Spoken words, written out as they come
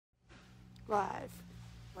Live.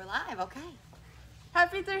 We're live, okay.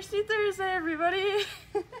 Happy Thirsty Thursday, everybody!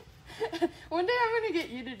 One day I'm gonna get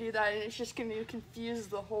you to do that and it's just gonna confuse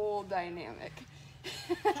the whole dynamic.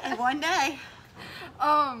 Okay, one day.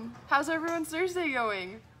 How's everyone's Thursday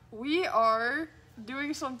going? We are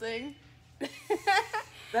doing something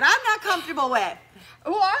That I'm not comfortable with.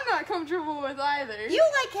 well, I'm not comfortable with either. You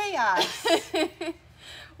like chaos.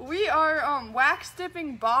 We are wax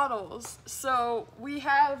dipping bottles. So we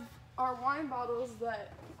have our wine bottles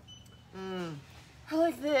that are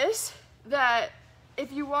like this, that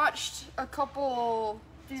if you watched a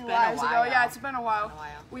few lives ago, yeah, it's been a while.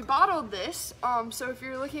 We bottled this. So if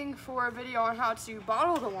you're looking for a video on how to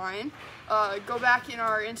bottle the wine, go back in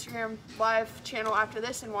our Instagram live channel after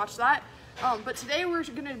this and watch that. But today we're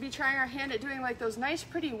gonna be trying our hand at doing like those nice,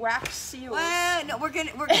 pretty wax seals. Well, no, we're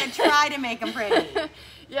gonna try to make them pretty.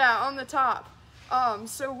 Yeah, on the top.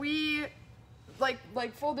 So we,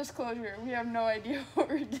 like full disclosure, we have no idea what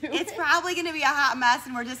we're doing. It's probably gonna be a hot mess,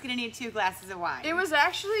 and we're just gonna need 2 glasses of wine. It was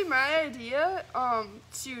actually my idea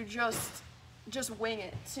to just wing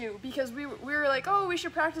it too, because we were like, oh, we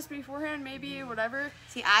should practice beforehand, maybe whatever.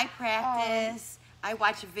 See, I practice. I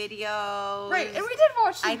watch videos. Right, and we did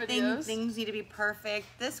watch some videos. I think things need to be perfect.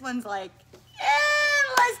 This one's like,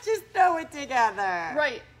 let's just throw it together.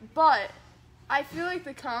 Right, but I feel like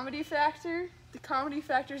the comedy factor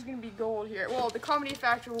is gonna be gold here. Well, the comedy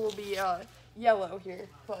factor will be yellow here,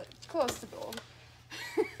 but close to gold.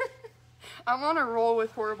 I'm on a roll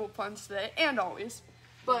with horrible puns today, and always.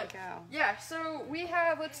 But yeah, so we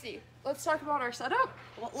have, let's see, let's talk about our setup.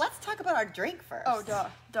 Well, let's talk about our drink first. Oh, duh.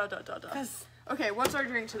 Okay, what's our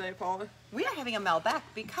drink today, Paula? We are having a Malbec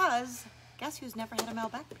because guess who's never had a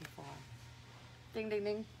Malbec before? Ding, ding,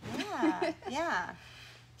 ding. Yeah, yeah.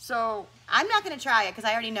 So I'm not going to try it because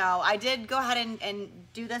I already know. I did go ahead and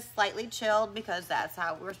do this slightly chilled because that's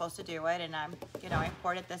how we were supposed to do it. And I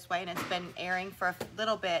poured it this way and it's been airing for a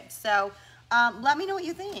little bit. So let me know what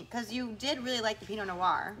you think because you did really like the Pinot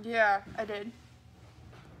Noir. Yeah, I did.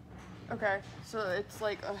 Okay, so it's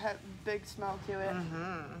like a big smell to it.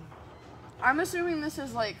 I'm assuming this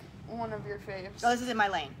is like one of your faves. Oh, this is in my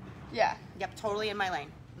lane. Yeah. Yep, totally in my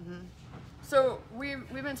lane. So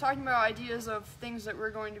we've been talking about ideas of things that we're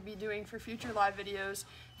going to be doing for future live videos.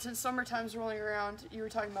 Since summertime's rolling around, you were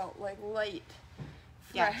talking about like light.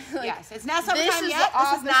 Yeah. Like, yes. It's not summertime yet.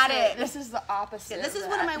 This is not it. This is the opposite. Yeah, this is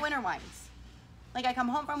one of my winter wines. Like I come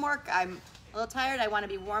home from work, I'm a little tired. I want to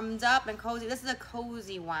be warmed up and cozy. This is a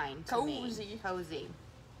cozy wine to me. Cozy.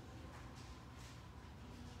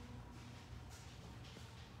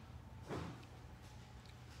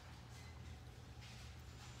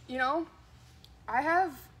 You know,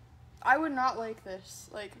 I would not like this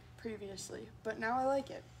like previously, but now I like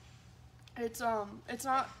it. It's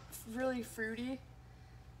not really fruity.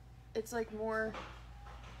 It's like more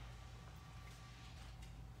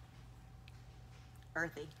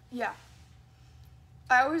earthy. Yeah.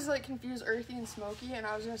 I always like confuse earthy and smoky, and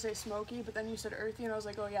I was gonna say smoky, but then you said earthy, and I was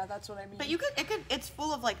like, oh yeah, that's what I mean. But it's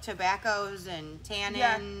full of like tobaccos and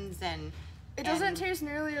tannins and. It doesn't taste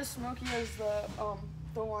nearly as smoky as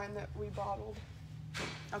the wine that we bottled.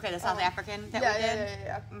 Okay, the South African that we did?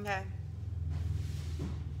 Yeah. Okay.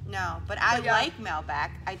 No, but I like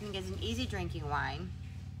Malbec. I think it's an easy drinking wine.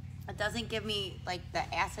 It doesn't give me like the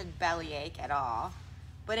acid bellyache at all.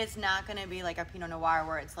 But it's not going to be like a Pinot Noir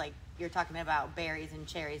where it's like you're talking about berries and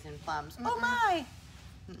cherries and plums. Oh my!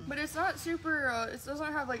 But it's not super, it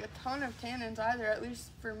doesn't have like a ton of tannins either, at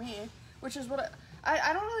least for me. Which is what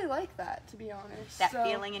I don't really like that, to be honest. That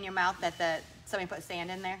feeling in your mouth that somebody put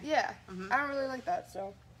sand in there? Yeah, I don't really like that,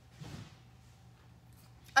 so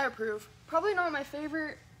I approve. Probably not my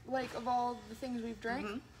favorite, like, of all the things we've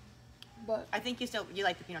drank, but I think you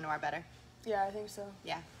like the Pinot Noir better. Yeah, I think so.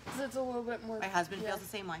 Yeah. 'Cause it's a little bit more. My husband feels the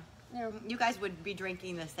same way. Yeah. You guys would be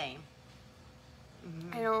drinking the same.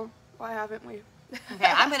 I know. Why haven't we? Okay,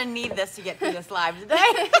 I'm going to need this to get through this live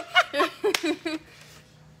today.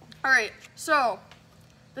 All right, so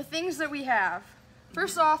the things that we have.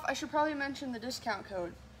 First off, I should probably mention the discount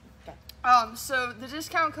code. Okay. So the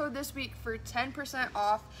discount code this week for 10%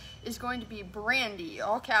 off is going to be Brandy,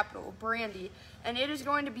 all capital, Brandy, and it is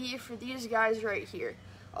going to be for these guys right here.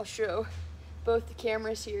 I'll show both the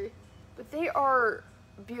cameras here, but they are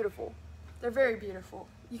beautiful. They're very beautiful.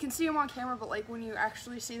 You can see them on camera, but like when you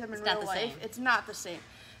actually see them in real life, it's not the same.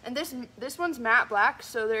 And this one's matte black,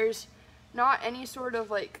 so there's not any sort of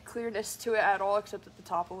like clearness to it at all, except at the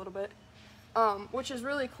top a little bit, which is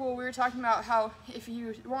really cool. We were talking about how if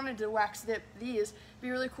you wanted to wax dip these, it'd be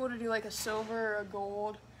really cool to do like a silver or a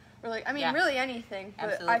gold, or like, I mean, really anything,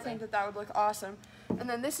 but I think that would look awesome. And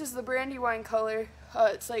then this is the brandy wine color.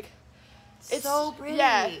 It's like It's so pretty.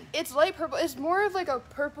 Yeah, it's light purple. It's more of like a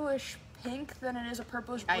purplish pink than it is a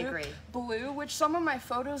purplish blue. I agree. Blue, which some of my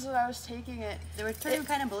photos that I was taking They were turning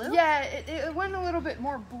kind of blue? Yeah, it went a little bit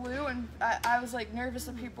more blue, and I was like nervous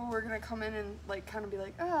that people were going to come in and like kind of be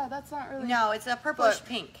like, that's not really... No, it's a purplish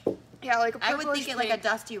pink. Yeah, like a purplish I would think it pink. like a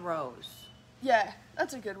dusty rose. Yeah,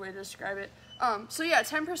 that's a good way to describe it. So yeah,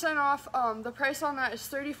 10% off. The price on that is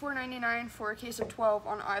 $34.99 for a case of 12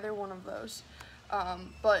 on either one of those.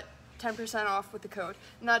 But 10% off with the code,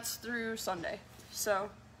 and that's through Sunday. So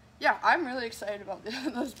yeah, I'm really excited about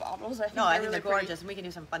those bottles. I think I think really they're gorgeous, pretty. and we can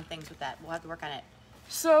do some fun things with that. We'll have to work on it.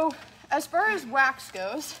 So as far as wax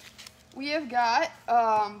goes, we have got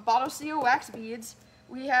bottle seal wax beads.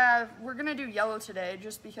 We're gonna do yellow today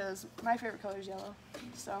just because my favorite color is yellow.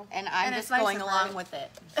 So And I'm just nice going and along bright. with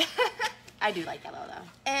it. I do like yellow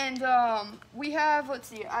though. And we have, let's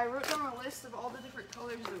see, I wrote down a list of all the different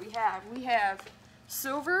colors that we have. We have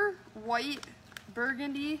silver, white,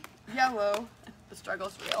 burgundy, yellow, The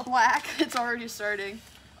struggle's real. black, it's already starting,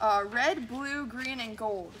 red, blue, green, and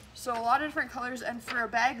gold. So a lot of different colors, and for a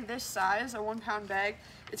bag this size, a 1 pound bag,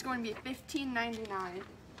 it's going to be $15.99.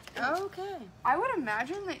 Okay. I would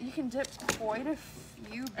imagine that you can dip quite a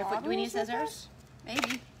few bottles. Do we need with scissors? this.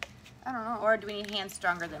 Maybe. I don't know. Or do we need hands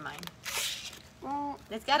stronger than mine? Well,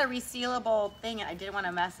 It's got a resealable thing, and I didn't want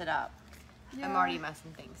to mess it up. yeah, I'm already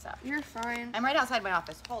messing things up. You're fine. I'm right outside my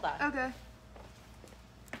office. Hold on. Okay.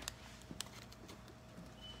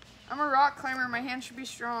 I'm a rock climber. My hand should be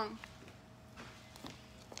strong.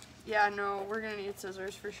 Yeah, no, we're gonna need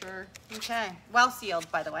scissors for sure. Okay. Well sealed,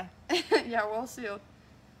 by the way. Yeah, well sealed.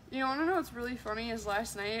 You wanna know what's really funny is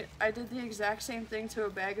last night I did the exact same thing to a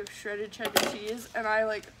bag of shredded cheddar cheese, and I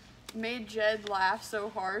like made Jed laugh so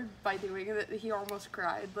hard by doing it that he almost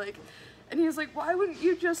cried. Like, and he was like, "Why wouldn't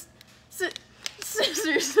you just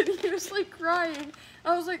scissors?" And he was like crying.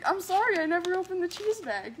 I was like, "I'm sorry, I never opened the cheese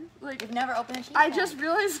bag." Like, You've never opened a cheese I bag. just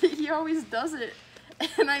realized that he always does it,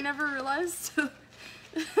 and I never realized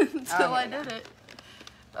until I did it.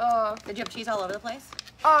 Did you have cheese all over the place?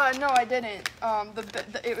 No, I didn't.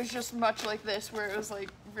 It was just much like this, where it was like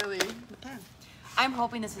really. Okay. I'm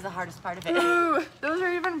hoping this is the hardest part of it. Ooh, those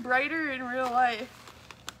are even brighter in real life.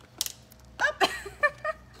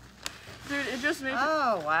 Dude, it just made.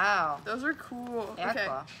 Oh, wow. Those are cool. They are Okay,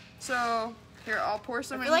 cool. so here I'll pour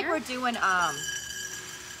some I in feel like here. we're doing,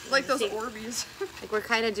 like those see- Orbeez. like we're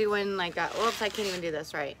kind of doing like a, oops, I can't even do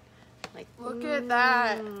this right. Like, Look at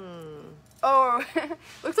that. mm. Oh,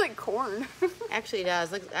 looks like corn. Actually it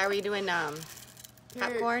does. Look, are we doing,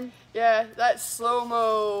 popcorn? Yeah, that's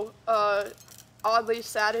slow-mo, oddly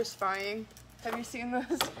satisfying. Have you seen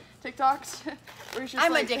those TikToks? Where she's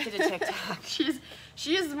I'm like, addicted to TikTok.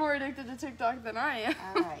 she is more addicted to TikTok than I am.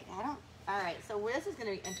 Alright, so this is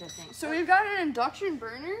going to be interesting. So we've got an induction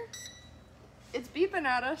burner. It's beeping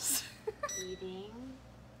at us. Eating.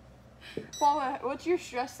 Paula, what's your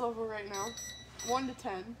stress level right now? 1 to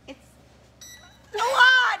 10. It's a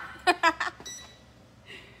lot!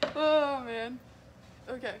 Oh, man.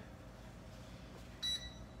 Okay.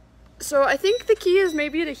 So I think the key is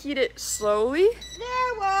maybe to heat it slowly.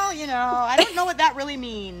 Yeah, well, you know, I don't know what that really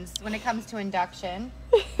means when it comes to induction.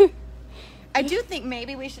 I do think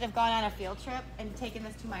maybe we should have gone on a field trip and taken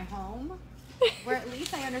this to my home, where at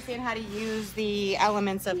least I understand how to use the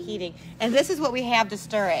elements of heating. And this is what we have to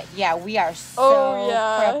stir it. Yeah, we are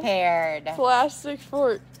so prepared. Plastic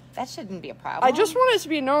fork. That shouldn't be a problem. I just want it to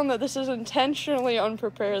be known that this is intentionally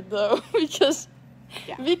unprepared, though, because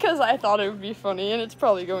I thought it would be funny, and it's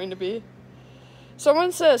probably going to be.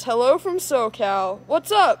 Someone says, "Hello from SoCal."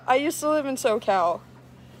 What's up? I used to live in SoCal.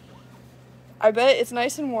 I bet it's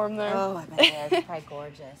nice and warm there. Oh, I bet it is. It's probably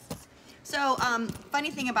gorgeous. So,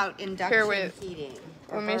 funny thing about induction heating,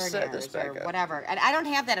 or Let me set this burners, back or up. whatever, and I don't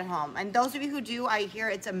have that at home. And those of you who do, I hear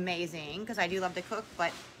it's amazing because I do love to cook,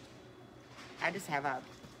 but I just have a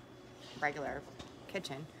regular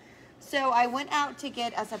kitchen. So I went out to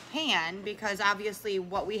get us a pan because obviously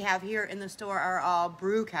what we have here in the store are all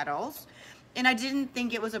brew kettles, and I didn't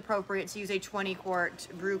think it was appropriate to use a 20-quart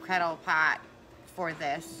brew kettle pot for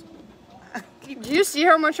this. Do you see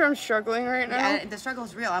how much I'm struggling right now? Yeah, the struggle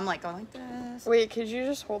is real. I'm like going like this. Wait, could you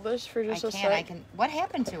just hold this for just a sec? I can. What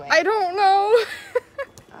happened to it? I don't know.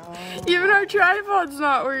 Oh. Even our tripod's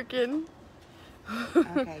not working.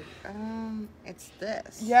 Okay. It's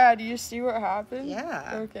this. Yeah, do you see what happened?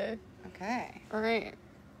 Yeah. Okay. Okay. All right.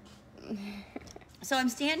 So I'm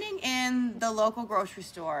standing in the local grocery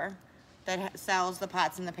store that sells the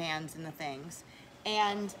pots and the pans and the things,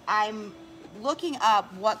 and I'm looking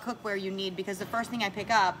up what cookware you need because the first thing I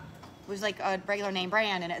pick up was like a regular name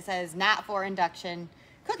brand, and it says not for induction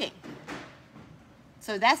cooking.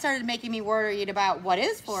 So that started making me worried about what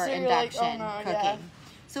is for So you're induction like, oh no, cooking. yeah.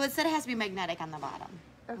 So it said it has to be magnetic on the bottom.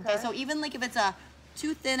 Okay. So even like if it's a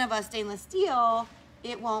too thin of a stainless steel,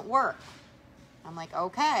 it won't work. I'm like,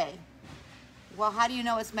 okay. Well, how do you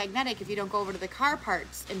know it's magnetic if you don't go over to the car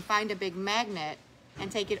parts and find a big magnet and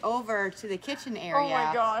take it over to the kitchen area? Oh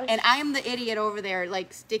my gosh. And I'm the idiot over there,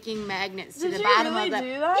 like sticking magnets to Did the you bottom really of the.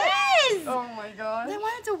 do that? Yes. Oh my gosh. I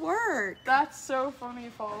want it to work. That's so funny,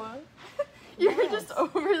 Paula. You were just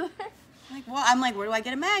over there. I'm like, where do I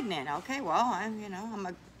get a magnet? Okay, well, I'm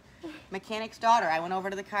a mechanic's daughter. I went over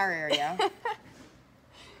to the car area.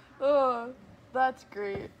 Oh, that's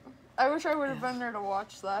great. I wish I would have been there to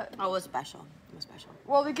watch that. Oh, it was special. It was special.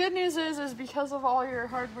 Well, the good news is because of all your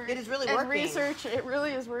hard work It is really and working. research, it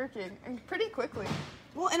really is working, and pretty quickly.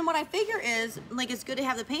 Well, and what I figure is, like, it's good to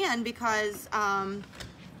have the pan because, and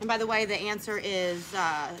by the way, the answer is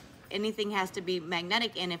anything has to be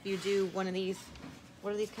magnetic, and if you do one of these,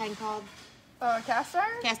 what are these kind called? Cast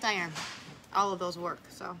iron? Cast iron. All of those work,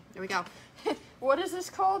 so there we go. What is this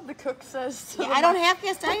called? The cook says. Yeah, I don't have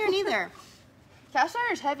cast iron either. Cast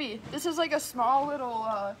iron is heavy. This is like a small little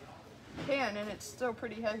pan, and it's still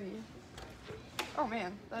pretty heavy. Oh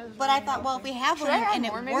man, that is. But really I thought, well, if we have Should one I add and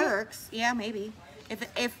more, it maybe? works, yeah, maybe.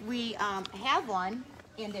 If we have one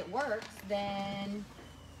and it works, then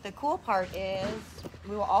the cool part is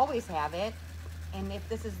we will always have it. And if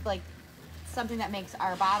this is like something that makes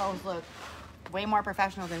our bottles look way more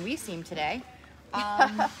professional than we seem today,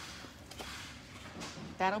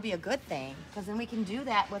 that'll be a good thing because then we can do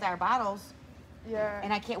that with our bottles. Yeah.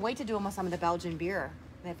 And I can't wait to do them with some of the Belgian beer.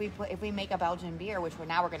 If we make a Belgian beer, which we're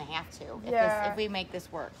going to have to, if we make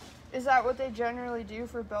this work. Is that what they generally do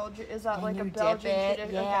for Belgium? Is that And like a you Belgian dip it,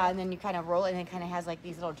 tradition? yeah, Okay. and then you kind of roll it, and it kind of has like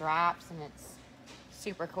these little drops, and it's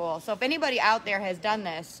super cool. So if anybody out there has done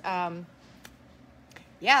this,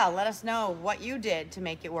 yeah, let us know what you did to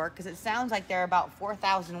make it work, because it sounds like there are about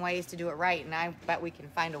 4,000 ways to do it right, and I bet we can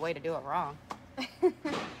find a way to do it wrong.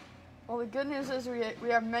 Well, the good news is we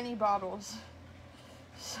have many bottles,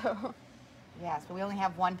 so Yeah, so we only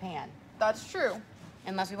have one pan, that's true.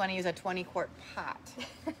 unless we want to use a 20-quart pot.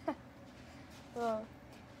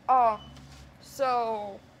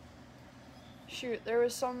 So shoot, there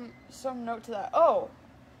was some note to that. Oh,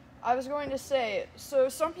 I was going to say, so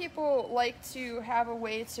some people like to have a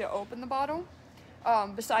way to open the bottle,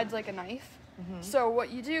 besides like a knife. Mm-hmm. So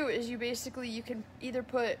what you do is you can either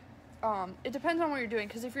put, it depends on what you're doing,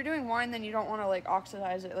 because if you're doing wine, then you don't want to like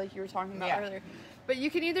oxidize it like you were talking about earlier. But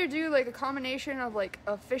you can either do like a combination of like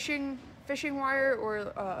a fishing wire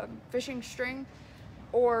or fishing string,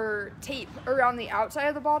 or tape around the outside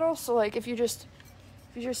of the bottle. So like if you just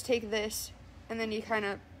take this and then you kind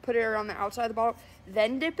of put it around the outside of the bottle,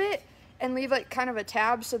 then dip it and leave like kind of a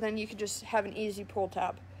tab, so then you could just have an easy pull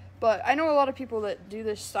tab. But I know a lot of people that do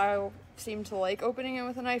this style seem to like opening it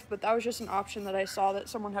with a knife, but that was just an option that I saw that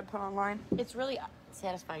someone had put online. It's really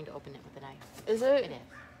satisfying to open it with a knife. Is it? It is.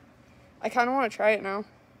 I kind of want to try it now.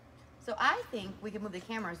 So I think we can move the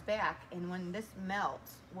cameras back, and when this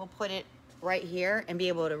melts, we'll put it right here and be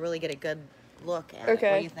able to really get a good look at it.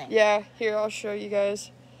 What do you think? Yeah, here, I'll show you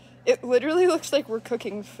guys. It literally looks like we're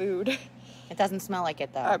cooking food. It doesn't smell like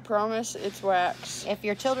it, though. I promise it's wax. If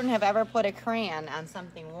your children have ever put a crayon on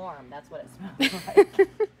something warm, that's what it smells like.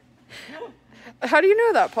 How do you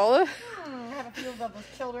know that, Paula? I have a few of those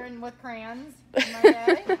children with crayons in my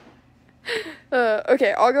day.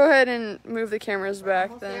 Okay, I'll go ahead and move the cameras back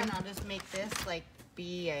Almost there, then. and I'll just make this like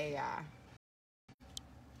be a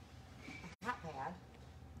hot pad.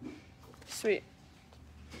 Sweet.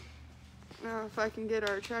 Now, if I can get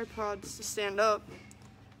our tripods to stand up.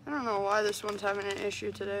 I don't know why this one's having an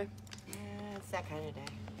issue today. It's that kind of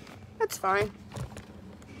day. That's fine.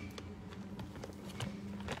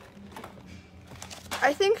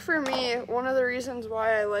 I think for me, one of the reasons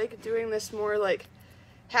why I like doing this more like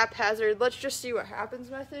haphazard, let's just see what happens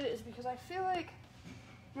method, is because I feel like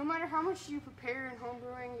no matter how much you prepare in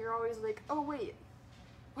homebrewing, you're always like, oh wait,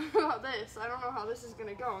 what about this? I don't know how this is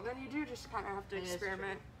gonna go. And then you do just kind of have to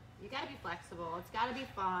experiment. You gotta be flexible. It's gotta be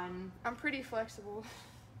fun. I'm pretty flexible.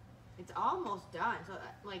 It's almost done. So,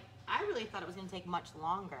 like, I really thought it was gonna take much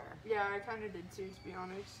longer. Yeah, I kind of did too, to be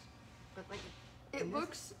honest. But like, It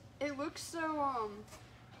looks so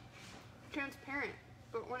transparent,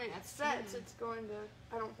 but when it sets, it's going to.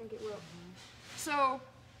 I don't think it will. So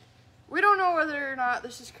we don't know whether or not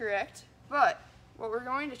this is correct, but what we're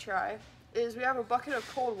going to try is we have a bucket of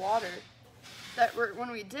cold water that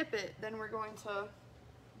when we dip it, then we're going to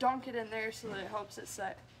dunk it in there so that it helps it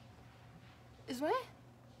set.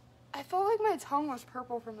 I felt like my tongue was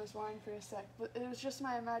purple from this wine for a sec, but it was just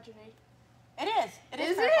my imagination. it is. It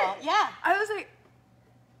is Is purple. it? Yeah. I was like,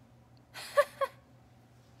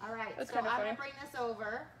 That's so kind of I'm funny. gonna bring this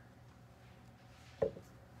over.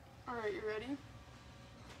 All right, you ready?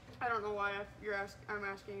 I don't know why I'm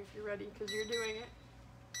asking if you're ready, because you're doing it.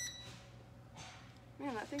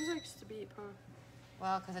 Man, that thing likes to beep, huh?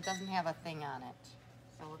 Well, because it doesn't have a thing on it.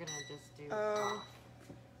 So we're gonna just do Oh.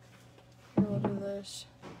 We'll do this.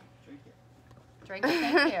 drink it,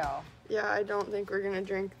 thank you. Yeah, I don't think we're gonna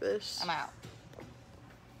drink this. I'm out.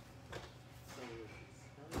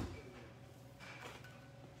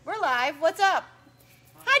 We're live. What's up?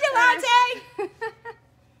 Hi, Delonte.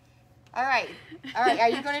 All right. Are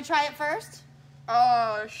you going to try it first?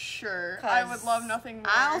 Oh, sure. I would love nothing more.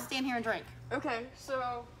 I'll stand here and drink. Okay,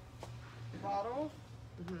 so bottle,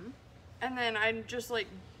 Mm-hmm. and then I just like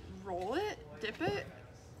roll it, dip it.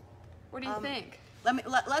 What do you think?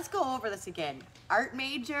 Let's go over this again. Art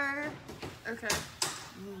major, Okay.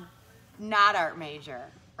 not art major.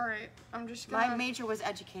 All right. I'm just gonna. My major was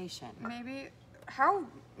education. Maybe how.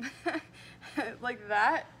 Like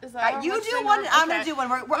that? Is that how You much do they one. were- I'm okay. gonna do one.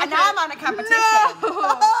 We're, Okay. Now I'm on a competition. No!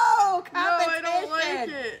 Oh, No, I competition. don't like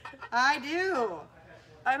it. I do.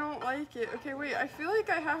 I don't like it. Okay, wait. I feel like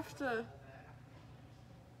I have to.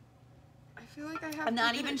 I'm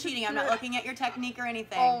not even cheating. I'm not looking at your technique or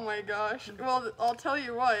anything. Oh my gosh. Well, I'll tell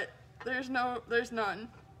you what. There's none.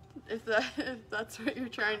 If that's what you're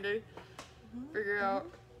trying to figure out.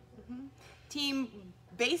 Team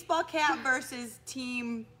baseball cap versus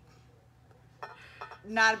team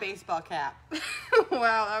not a baseball cap.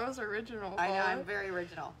 Wow, that was original. I know, Paula. I'm very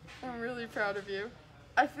original. I'm really proud of you.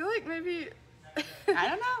 I feel like maybe. I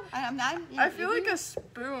don't know. I'm not. I feel like a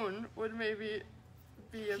spoon would maybe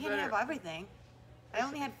be a You can't have better. everything. I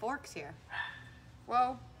only had forks here.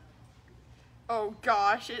 Well. Oh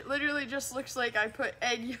gosh, it literally just looks like I put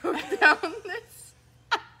egg yolk down this.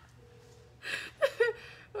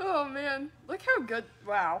 Oh man, look how good!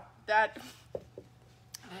 Wow, that All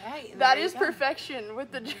right. that there is you go. perfection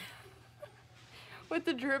with the with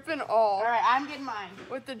the drip and all. All right, I'm getting mine.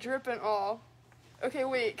 With the drip and all. Okay,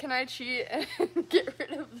 wait, can I cheat and get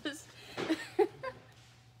rid of this?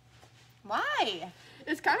 Why?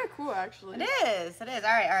 It's kind of cool, actually. It is. It is. All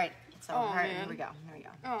right. So, Oh, all right, man. here we go.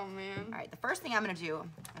 Oh man. All right, the first thing I'm gonna do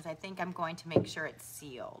is I think I'm going to make sure it's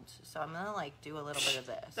sealed. So I'm gonna like do a little bit of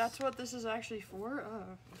this. That's what this is actually for? Oh.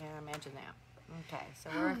 Yeah, imagine that. Okay, so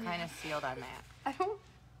we're kind of sealed on that. I don't.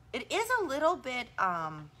 It is a little bit,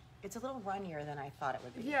 it's a little runnier than I thought it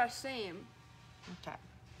would be. Yeah, same. Okay.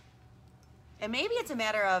 And maybe it's a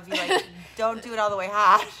matter of you like don't do it all the way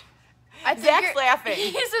hot. I think Zach's you're- laughing.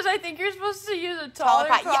 He says, I think you're supposed to use a taller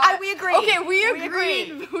pot. pot. Yeah, we agree. Okay, we We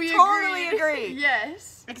agreed. agree. We Totally agreed. agree.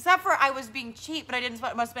 Yes. Except for I was being cheap, but I didn't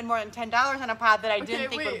must spend more than $10 on a pod that I didn't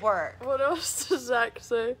think would work. What else does Zach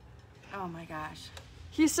say? Oh my gosh.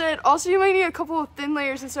 He said, also you might need a couple of thin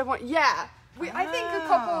layers instead of one. Yeah. I think a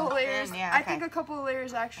couple of Oh, layers. thin, yeah, I okay. think a couple of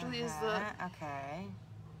layers actually is the. Okay.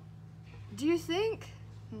 Do you think?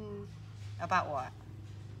 About what?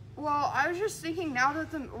 Well, I was just thinking now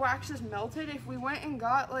that the wax is melted, if we went and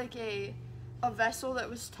got like a vessel that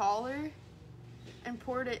was taller and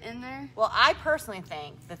poured it in there. Well, I personally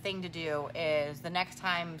think the thing to do is the next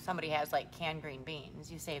time somebody has like canned green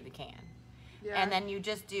beans, you save the can. Yeah. And then you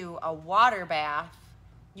just do a water bath.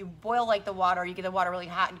 You boil like the water, you get the water really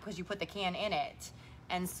hot because you put the can in it.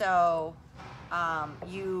 And so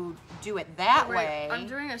you do it that Wait, way. I'm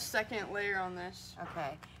doing a second layer on this.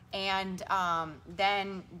 Okay. And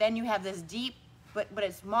then you have this deep, but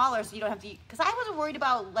it's smaller, so you don't have to. Because I wasn't worried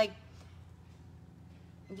about like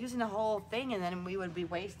using the whole thing, and then we would be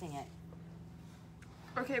wasting it.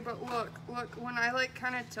 Okay, but look, when I like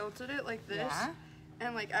kind of tilted it like this, Yeah.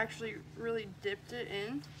 and like actually really dipped it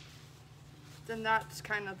in, then that's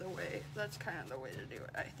kind of the way. That's kind of the way to do it,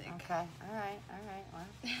 I think. Okay. All right.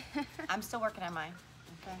 Well, I'm still working on mine.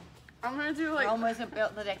 Okay. I'm gonna do like. Rome wasn't built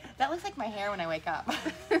in the day. That looks like my hair when I wake up.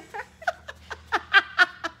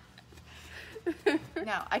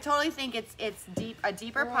 No, I totally think it's a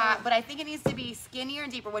deeper pot, but I think it needs to be skinnier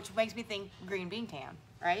and deeper, which makes me think green bean tan,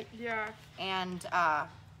 right? Yeah. And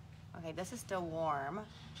okay, this is still warm.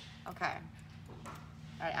 Okay.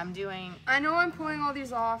 All right, I'm doing. I know I'm pulling all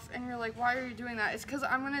these off, and you're like, why are you doing that? It's because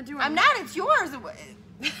I'm gonna do. I'm not. It's yours.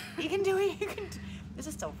 You can do it. You can. This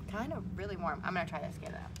is still kind of really warm. I'm gonna try this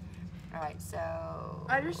again though. All right, so.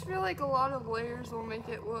 I just feel like a lot of layers will make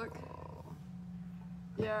it look.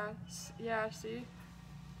 Yeah. Yeah. See.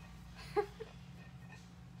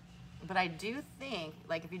 But I do think,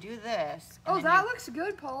 like, if you do this. Oh, and then that you looks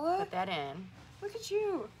good, Paula. Put that in. Look at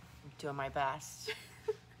you. I'm doing my best.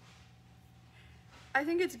 I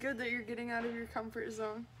think it's good that you're getting out of your comfort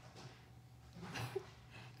zone.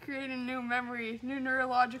 Creating new memories, new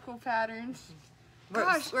neurological patterns.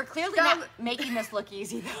 Gosh, we're clearly that- not making this look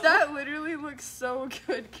easy though. That literally looks so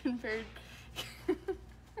good compared.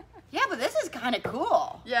 Yeah, but this is kind of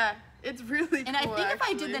cool. Yeah, it's really And cool, I think if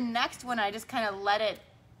I actually. did the next one, I just kind of let it.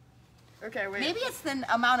 Okay, wait. Maybe it's the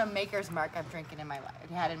amount of Maker's Mark I've drinking in my life,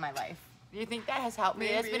 had in my life. Do you think that has helped me?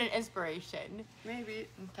 It's been Maybe. an inspiration. Maybe.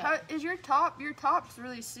 Okay. How, is your top's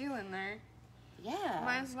really sealing there. Yeah.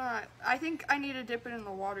 Mine's not. I think I need to dip it in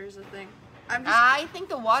the water is the thing. I'm just, I think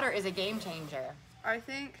the water is a game changer. I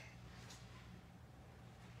think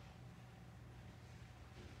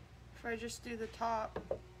if I just do the top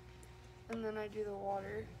and then I do the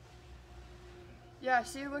water. Yeah,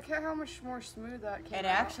 see, look at how much more smooth that came It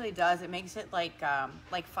out. actually does. It makes it like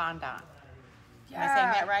fondant. Yeah. Am I saying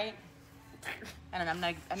that right? I don't know.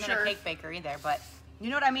 I'm not Sure. a cake baker either, but you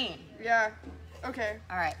know what I mean. Yeah. Okay.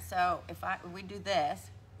 All right. So if we do this.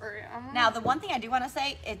 All right. Now, the one thing I do want to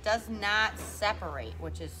say, it does not separate,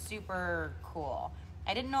 which is super cool.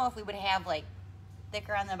 I didn't know if we would have like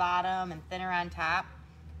thicker on the bottom and thinner on top.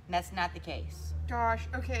 And that's not the case. Gosh.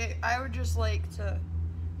 Okay. I would just like to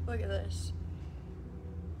look at this.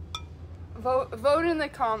 Vote in the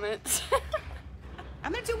comments.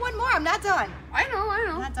 I'm gonna do one more. I'm not done. I know.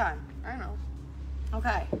 I'm not done. I know.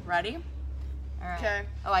 Okay. Ready? All right. Okay.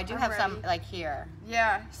 Oh, I do I'm have some ready. like here.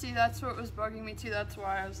 Yeah. See, that's what was bugging me too. That's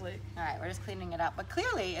why I was like. All right. We're just cleaning it up, but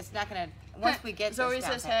clearly it's not gonna. Once we get Zoe this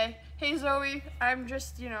down, says, "Hey, hey, Zoe. I'm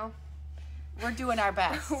just, we're doing our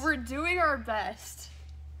best. we're doing our best."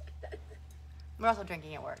 We're also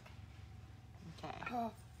drinking at work. Okay. Oh,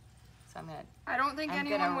 So I'm gonna. I don't think I'm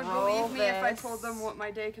anyone gonna would roll believe me if I this. told them what my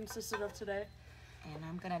day consisted of today. And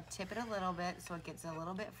I'm gonna tip it a little bit so it gets a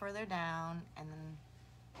little bit further down, and then.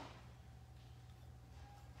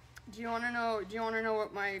 Do you want to know? Do you want to know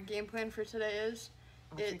what my game plan for today is?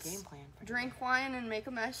 What's your game plan for drink wine and make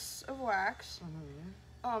a mess of wax.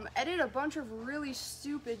 Mm-hmm. Edit a bunch of really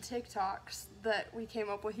stupid TikToks that we came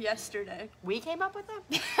up with yesterday. We came up with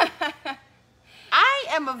them. I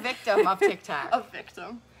am a victim of TikTok. A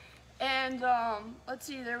victim. And let's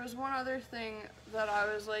see, there was one other thing that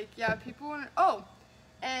I was like, yeah, people want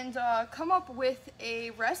and come up with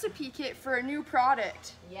a recipe kit for a new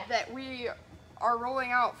product that we are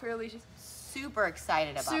rolling out fairly Super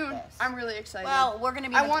excited about soon. this. I'm really excited. Well, we're gonna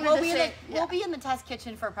be. We'll be in the test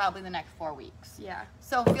kitchen for probably the next 4 weeks. Yeah.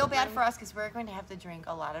 So feel bad for us because we're going to have to drink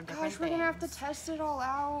a lot of different Gosh, we're things. gonna have to test it all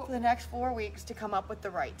out. for the next 4 weeks to come up with the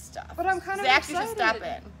right stuff. But I'm kind of Zach, excited. you should step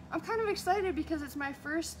in. I'm kind of excited because it's my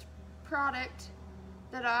first product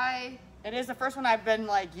that I. It is the first one I've been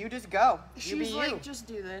like, you just go. You be She's you. like, just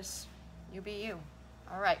do this. You be you.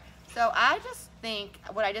 All right. So I just think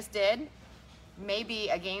what I just did may be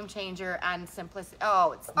a game changer on simplicity.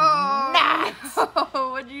 Oh, it's not. No.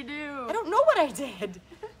 What'd you do? I don't know what I did.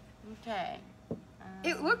 Okay.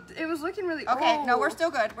 It was looking really. Okay. Oh. No, we're still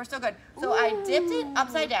good. We're still good. So I dipped it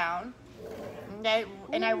upside down.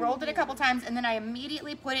 And I rolled it a couple times, and then I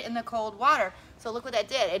immediately put it in the cold water. So look what that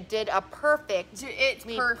did. It did a perfect, It's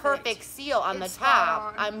perfect. seal on It's the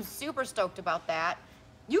top. spot on. I'm super stoked about that.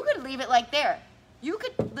 You could leave it like there. You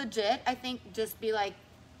could legit, I think, just be like,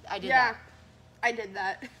 I did Yeah, that. I did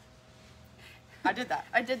that. I did that.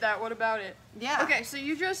 I did that. What about it? Yeah. Okay, so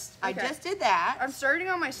you just. I okay. just did that. I'm starting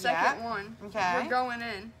on my second Yeah. one. Okay. We're going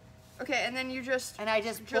in. Okay, and then you just. And I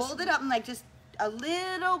just pulled it up and like just a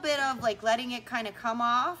little bit of like letting it kind of come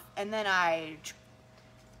off, and then I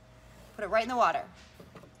put it right in the water.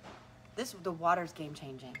 The water's game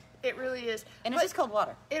changing. It really is. And But it's just cold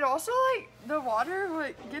water. it also like the water.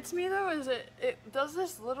 What gets me though is it does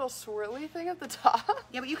this little swirly thing at the top.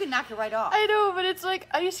 Yeah, but you can knock it right off. I know, but it's like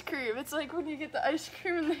ice cream. It's like when you get the ice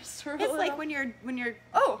cream and they swirl. It's it like up. when you're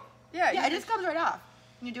Oh, yeah. yeah, you it just comes right off.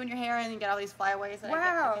 And you're doing your hair and you get all these flyaways. That I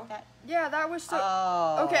Wow. get that. Yeah, that was so.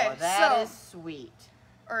 Oh, Okay, that so- is sweet.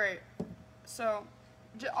 All right. So,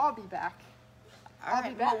 I'll be back. All I'll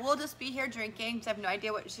right, be well, back. we'll just be here drinking because I have no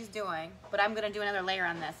idea what she's doing. But I'm going to do another layer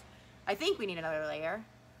on this. I think we need another layer.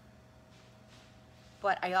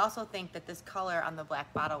 But I also think that this color on the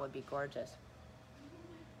black bottle would be gorgeous.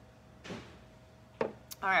 All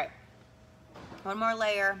right. One more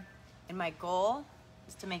layer. And my goal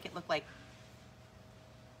is to make it look like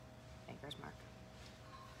Maker's Mark.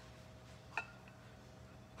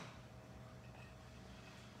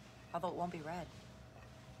 Although it won't be red.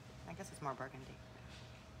 I guess it's more burgundy.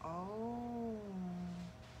 Oh.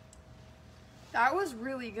 That was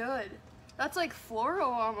really good. That's like floral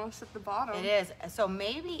almost at the bottom. It is. So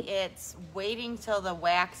maybe it's waiting till the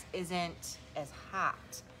wax isn't as hot.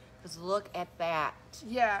 Because look at that.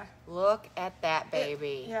 Yeah. Look at that,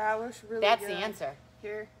 baby. Yeah, it looks really That's good. the answer.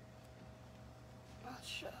 Here. I'll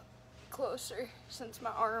shut up closer since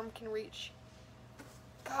my arm can reach.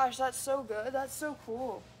 Gosh, that's so good. That's so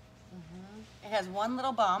cool. It has one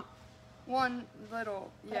little bump. One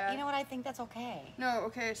little, But yeah. you know what? I think that's okay. No,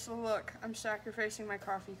 okay, so look, I'm sacrificing my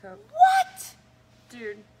coffee cup. What?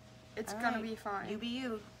 Dude, it's All gonna right. be fine. You be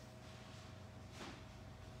you.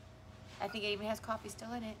 I think it even has coffee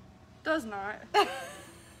still in it. Does not.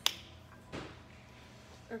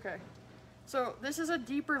 Okay. So this is a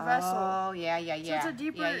deeper vessel. Oh, yeah. So it's a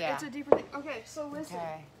deeper, Yeah. it's a deeper thing. Okay, so listen.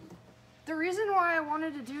 Okay. The reason why I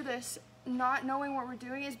wanted to do this, not knowing what we're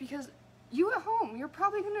doing, is because you at home, you're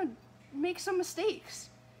probably gonna make some mistakes.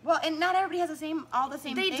 Well, and not everybody has all the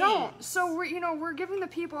same They things. don't. So we're giving the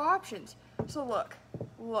people options. So look,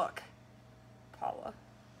 Paula.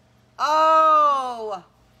 Oh!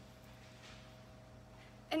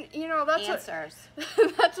 And that's Answers.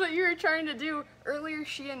 that's what you were trying to do earlier.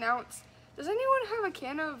 She announced, does anyone have a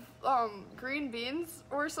can of green beans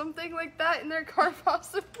or something like that in their car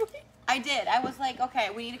possibly? I did. I was like, okay,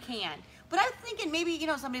 we need a can. But I was thinking maybe,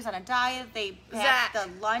 somebody's on a diet, they pack Zach.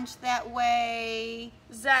 the lunch that way.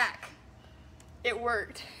 Zach, it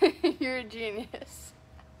worked. You're a genius.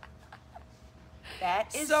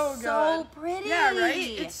 That is so good. pretty. Yeah, right?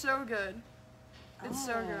 It's so good. It's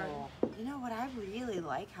so good. Oh, you know what? I really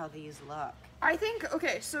like how these look. I think,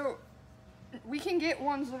 okay, so we can get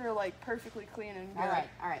ones that are like perfectly clean and good.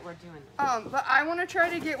 All right, we're doing this. But I want to try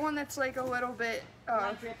to get one that's like a little bit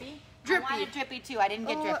Drippy? drippy. I wanted drippy too. I didn't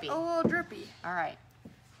get drippy. A little drippy. All right.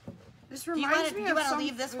 This Do you reminds me of want to some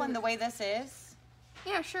leave this one food. the way this is?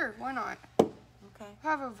 Yeah, sure. Why not? Okay.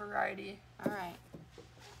 Have a variety. All right.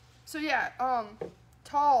 So yeah,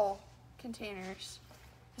 tall containers.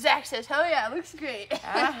 Zach says, "Hell yeah, it looks great."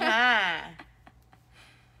 Uh-huh.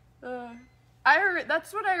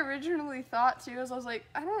 That's what I originally thought too. Is I was like,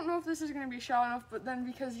 I don't know if this is gonna be shallow enough, but then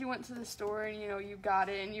because you went to the store and you got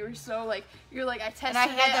it and you were so like, I tested And I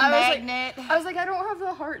had it. the magnet. I was like, I don't have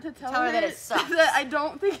the heart to tell her that it sucks. that I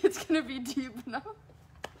don't think it's gonna be deep enough.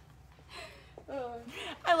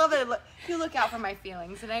 I love it. You look out for my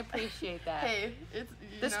feelings, and I appreciate that. Hey, it's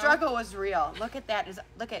The struggle was real. Look at that.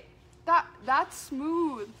 Look at. That's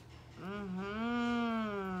smooth.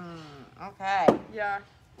 Mm-hmm. Okay. Yeah.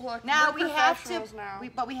 Look, Now we're we have to. professionals now.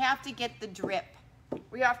 But we have to get the drip.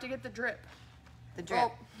 We have to get the drip. The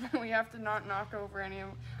drip. Oh, we have to not knock over any of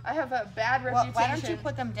them. I have a bad Well, reputation. why don't you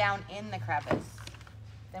put them down in the crevice?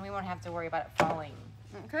 Then we won't have to worry about it falling.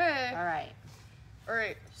 Okay. All right. All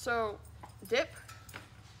right. So, dip.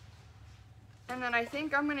 And then I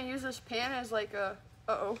think I'm gonna use this pan as like a.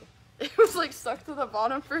 Uh-oh. It was like stuck to the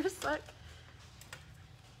bottom for a sec.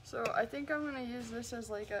 So I think I'm gonna use this as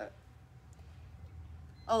like a.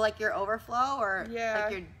 Oh, like your overflow, or Yeah.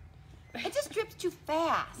 like your. It just drips too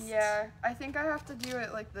fast. Yeah, I think I have to do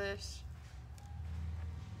it like this.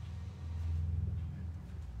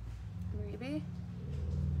 Maybe?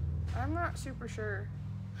 I'm not super sure.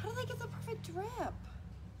 How do they get the perfect drip?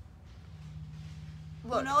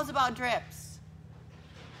 Look, Who knows about drips?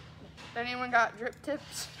 anyone got drip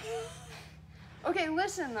tips? Okay,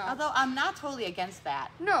 listen though. Although I'm not totally against that.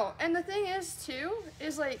 No, and the thing is too,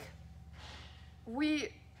 is like,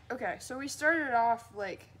 so we started off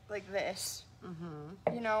like this,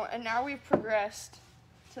 and now we've progressed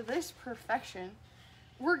to this perfection.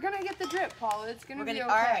 We're gonna get the drip, Paula. It's gonna be okay. All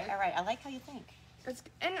right. I like how you think.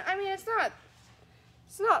 And I mean, it's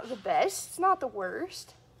not the best. It's not the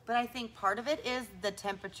worst. But I think part of it is the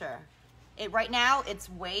temperature. Right now it's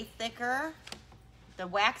way thicker. The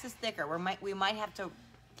wax is thicker. We might have to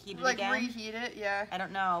heat it again. Like reheat it, yeah. I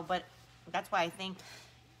don't know, but that's why I think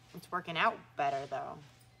it's working out better though.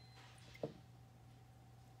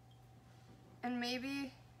 And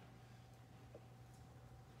maybe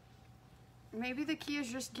the key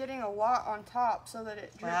is just getting a lot on top so that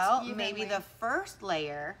it drips Well, evenly. maybe the first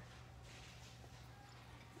layer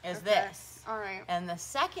is Okay. this. All right. And the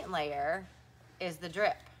second layer is the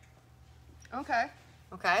drip. Okay.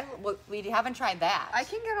 Okay? We haven't tried that. I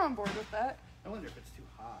can get on board with that. I wonder if it's too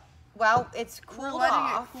hot. Well, it's We're cooled letting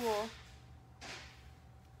off. it cool.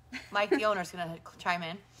 Mike, the owner's going to chime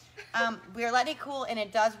in. We're letting it cool, and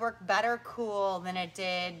it does work better cool than it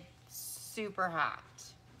did super hot.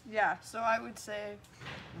 Yeah, so I would say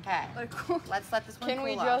Okay. like cool. Let's let this one Can cool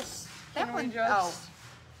we off. just That can we one- just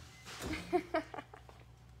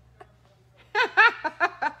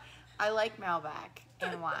I like Malbec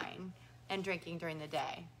and wine and drinking during the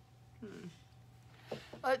day.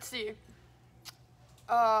 Let's see.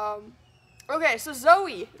 Okay, so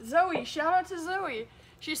Zoe, shout out to Zoe.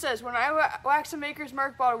 She says, when I waxed a Maker's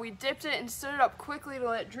Mark bottle, we dipped it and stood it up quickly to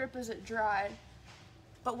let it drip as it dried.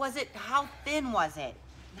 But how thin was it?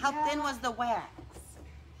 How Yeah. thin was the wax?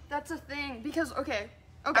 That's a thing, because, okay,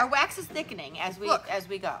 Okay. Our wax is thickening as we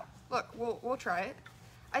go. Look, we'll try it.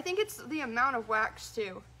 I think it's the amount of wax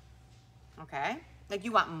too. Okay. Like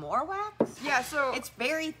you want more wax? Yeah, so it's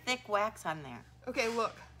very thick wax on there. Okay,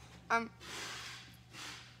 look.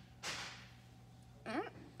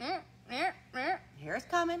 Here it's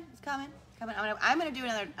coming. It's coming. It's coming. I'm gonna do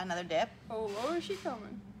another dip. Oh Lord, is she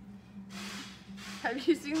coming? Have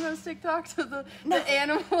you seen those TikToks of the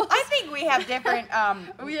animals? I think we have different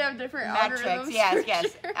we have different metrics. algorithms.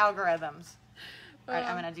 Yes, sure. algorithms. All right,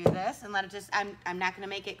 I'm gonna do this and let it just. I'm not gonna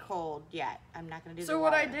make it cold yet. I'm not gonna do. So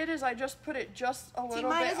what I did is I just put it just a little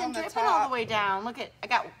mine bit isn't on the dripping top. all the way down. Look at I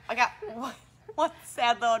got one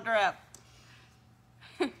sad little drip.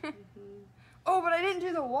 Oh, but I didn't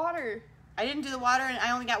do the water. I didn't do the water, and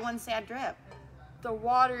I only got one sad drip. The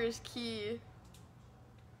water is key.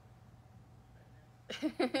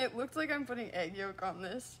 It looks like I'm putting egg yolk on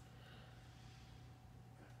this.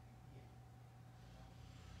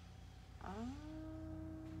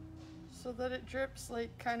 So that it drips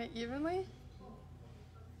like kind of evenly.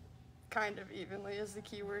 Kind of evenly is the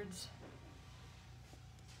key words.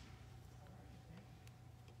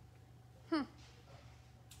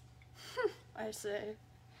 I say.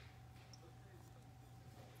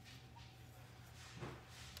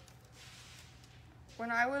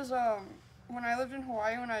 When I lived in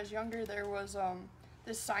Hawaii when I was younger, there was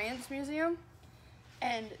this science museum,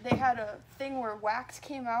 and they had a thing where wax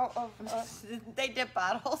came out of. They dip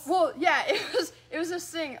bottles. Well, yeah, it was this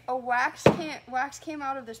thing. Wax came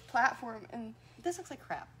out of this platform, and this looks like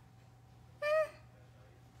crap.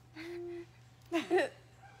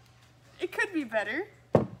 It could be better.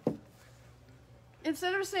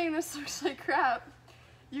 Instead of saying this looks like crap,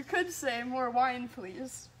 you could say more wine,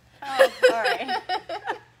 please. Oh, all right.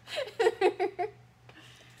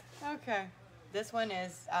 Okay. This one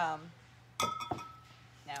is now.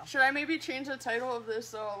 Should I maybe change the title of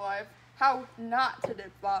this Alive? How not to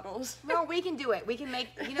dip bottles. No, we can do it. We can make.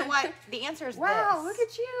 You know what? The answer is wow, this. look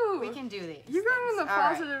at you. We can do these. You got on the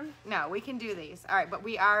positive. Right. No, we can do these. All right, but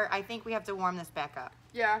I think we have to warm this back up.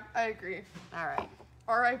 Yeah, I agree. All right.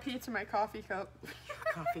 R.I.P. to my coffee cup. Your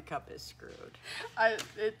coffee cup is screwed.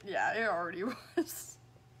 It already was.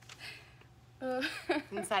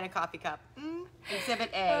 Inside a coffee cup.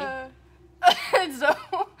 Exhibit A.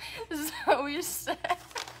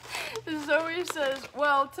 Zoe says,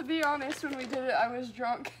 well, to be honest, when we did it, I was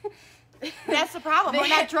drunk. That's the problem. We're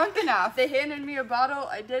not drunk enough. They handed me a bottle,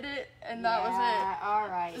 I did it, and that was it. All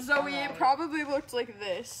right. Zoe, it probably looked like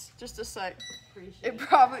this. Just a sec.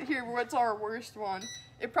 Appreciate Here, what's our worst one?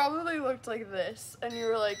 It probably looked like this, and you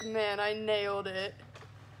were like, man, I nailed it.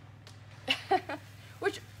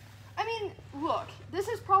 Which, I mean, look, this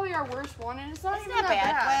is probably our worst one, and it's not even that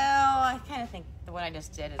bad. Well, I kind of think the one I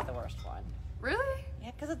just did is the worst one. Really?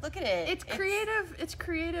 Yeah, because look at it. It's creative. It's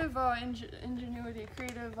creative ingenuity.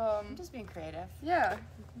 Creative. I'm just being creative. Yeah.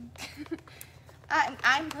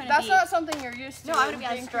 I'm gonna. That's not something you're used to. No, I'm gonna be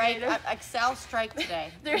on strike. Excel strike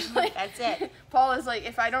today. There's like. That's it. Paul is like,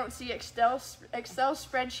 if I don't see Excel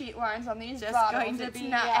spreadsheet lines on these bottles, it's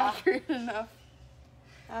not accurate enough.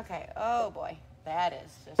 Okay. Oh boy, that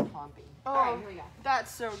is just clumpy. Oh, all right, here we go.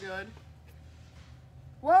 That's so good.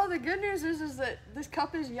 Well, the good news is that this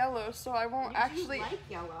cup is yellow, so I won't actually. You like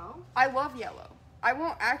yellow? I love yellow. I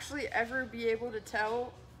won't actually ever be able to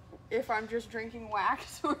tell if I'm just drinking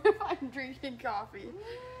wax or if I'm drinking coffee.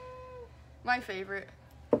 My favorite.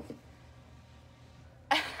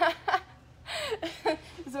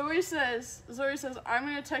 Zoe says, I'm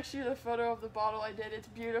gonna text you the photo of the bottle I did. It's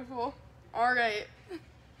beautiful. All right.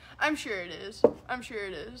 I'm sure it is.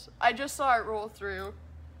 I just saw it roll through.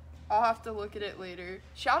 I'll have to look at it later.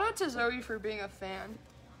 Shout out to Zoe for being a fan.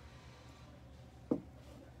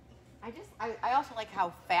 I also like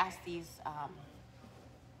how fast these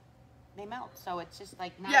they melt. So it's just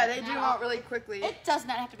like they do melt really quickly. It does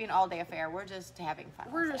not have to be an all-day affair. We're just having fun.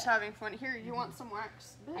 We're just having fun. Here, you want some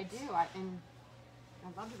wax? I do. And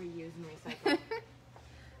I'd love to reuse and recycle.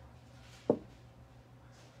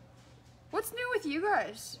 What's new with you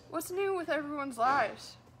guys? What's new with everyone's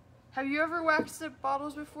lives? Have you ever waxed the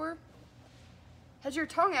bottles before? Has your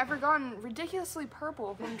tongue ever gotten ridiculously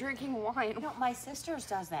purple from drinking wine? No, my sister's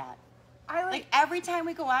does that. I like every time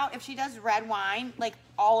we go out, if she does red wine, like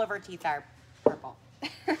all of her teeth are purple.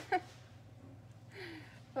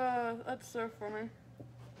 That's so funny.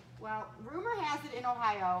 Well, rumor has it in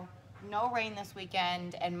Ohio, no rain this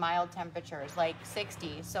weekend and mild temperatures, like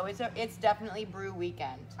 60. So it's definitely brew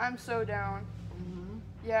weekend. I'm so down.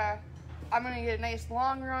 Yeah. I'm gonna get a nice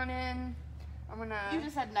long run in. You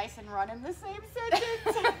just said nice and run in the same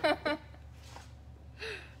sentence.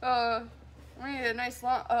 I'm gonna get a nice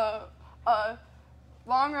long,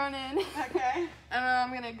 long run in. Okay. And then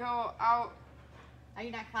I'm gonna go out. Are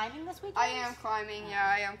you not climbing this weekend? I am climbing,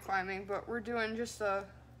 yeah, I am climbing, but we're doing just a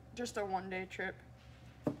 1-day trip.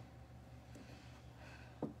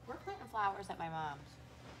 We're planting flowers at my mom's.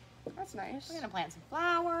 That's nice. We're gonna plant some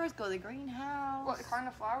flowers, go to the greenhouse. What kind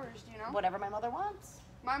of flowers do you know? Whatever my mother wants.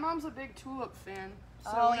 My mom's a big tulip fan.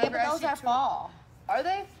 So Oh yeah, whenever but I those see are fall. Are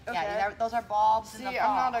they? Okay. Yeah, those are bulbs in See, the fall.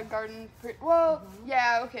 I'm not a garden. Well,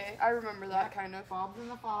 yeah, okay, I remember that kind of. Bulbs in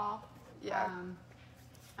the fall. Yeah.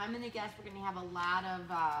 I'm gonna guess we're gonna have a lot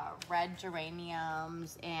of red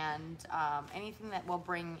geraniums and anything that will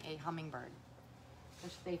bring a hummingbird.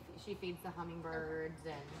 She feeds the hummingbirds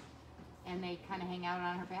and they kind of hang out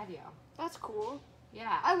on her patio. That's cool.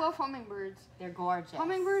 Yeah. I love hummingbirds. They're gorgeous.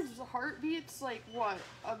 Hummingbirds' heartbeats like what,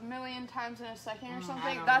 1,000,000 times in a second or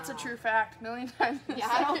something? don't That's know. a true fact. 1,000,000 times in a Yeah,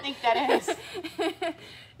 second. I don't think that is.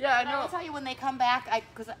 Yeah, I But I'll know. tell you, when they come back,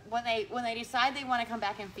 because when they decide they want to come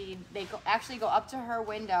back and feed, they actually go up to her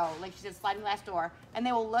window, like she said, sliding glass door, and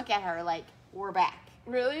they will look at her like, we're back.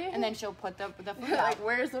 Really? And then she'll put the food out. like,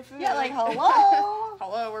 where's the food? Yeah, like, hello.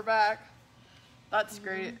 Hello, we're back. That's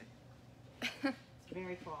great.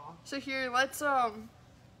 Very cool. So here, let's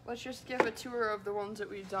just give a tour of the ones that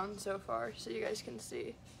we've done so far, so you guys can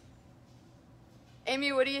see.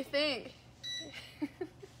 Amy, what do you think? I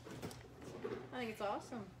think it's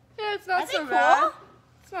awesome. Yeah, it's not Is so it bad. cool?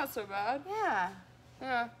 It's not so bad. Yeah.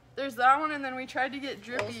 Yeah. There's that one, and then we tried to get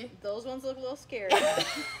drippy. Those ones look a little scary. A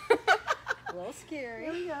little scary.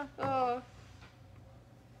 There we go.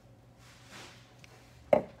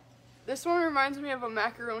 Oh. This one reminds me of a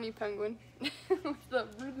macaroni penguin. With the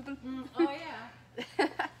Oh yeah.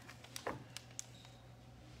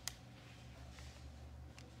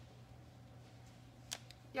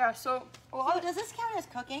 Yeah, so Oh, does this count as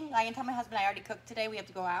cooking? I can tell my husband I already cooked today. We have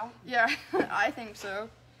to go out. yeah, I think so.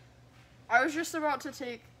 I was just about to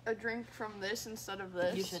take a drink from this instead of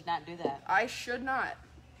this. You should not do that. I should not.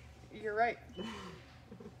 You're right.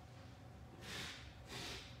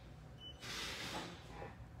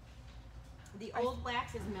 The old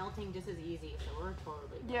wax is melting just as easy, so we're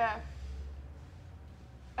totally good. Yeah.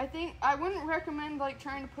 I think I wouldn't recommend like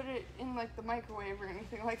trying to put it in like the microwave or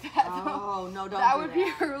anything like that. Oh no, don't that do would that.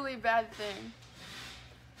 be a really bad thing.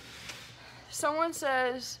 Someone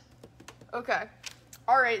says, okay,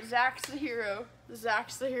 all right, Zach's the hero.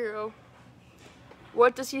 Zach's the hero.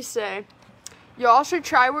 What does he say? Y'all should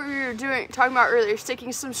try what we were talking about earlier,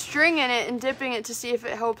 sticking some string in it and dipping it to see if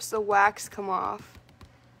it helps the wax come off.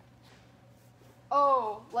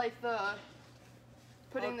 Oh, like the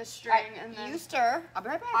putting the string and then You stir. I'll be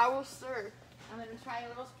right back. I will stir. I'm gonna try a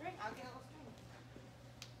little string. I'll get a little string.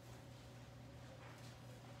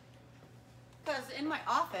 Because in my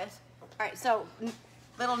office, all right. So,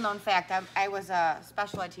 little known fact: I was a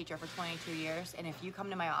special ed teacher for 22 years, and if you come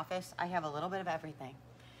to my office, I have a little bit of everything.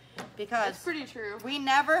 Because That's pretty true. we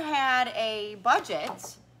never had a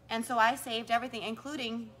budget, and so I saved everything,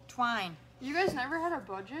 including twine. You guys never had a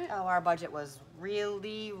budget? Oh, our budget was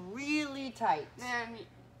really, really tight. Man,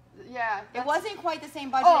 yeah. It wasn't quite the same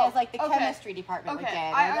budget Oh, as like the okay. chemistry department would Okay,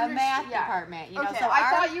 get, I or the understand, math yeah. department. You know, Okay, so I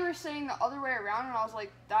thought you were saying the other way around, and I was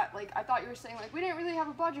like, I thought you were saying like we didn't really have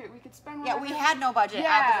a budget. We could spend. yeah, Whatever. we had no budget.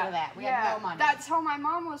 Opposite of that, we had no money. That's how my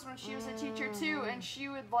mom was when she was a teacher too, and she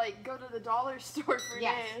would like go to the dollar store for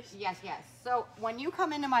Yes, days. yes, yes. So when you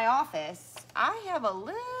come into my office, I have a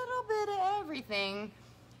little bit of everything,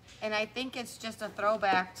 and I think it's just a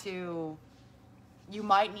throwback to you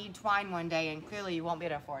might need twine one day, and clearly you won't be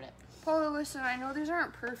able to afford it. Paula, listen, I know these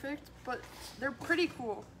aren't perfect, but they're pretty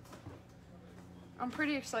cool. I'm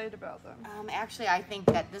pretty excited about them. Actually, I think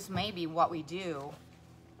that this may be what we do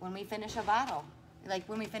when we finish a bottle. Like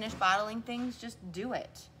when we finish bottling things, just do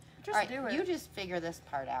it. Just All right, do it. You just figure this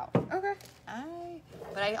part out. Okay.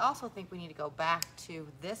 But I also think we need to go back to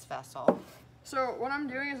this vessel. So what I'm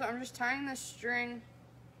doing is I'm just tying this string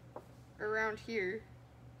around here.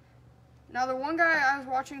 Now the one guy I was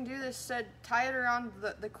watching do this said tie it around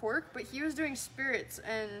the cork, but he was doing spirits,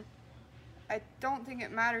 and I don't think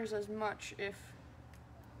it matters as much if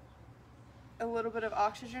a little bit of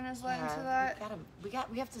oxygen is let into that.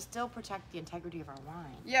 We have to still protect the integrity of our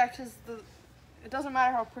wine. Yeah, because it doesn't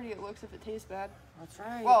matter how pretty it looks if it tastes bad. That's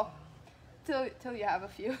right. Well, till you have a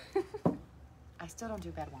few. I still don't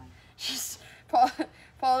do bad wine. Just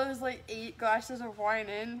Paula was like 8 glasses of wine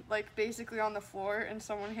in, like basically on the floor, and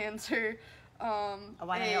someone hands her A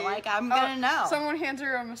wine I don't like, I'm gonna know. Someone hands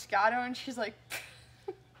her a Moscato, and she's like,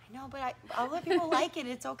 I know, but other people like it.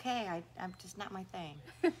 It's okay. I'm just not my thing.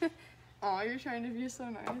 "Oh, you're trying to be so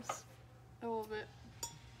nice." A little bit.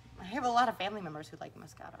 I have a lot of family members who like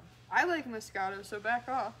Moscato. I like Moscato, so back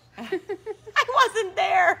off. I wasn't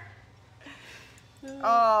there.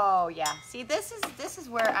 Oh yeah. See, this is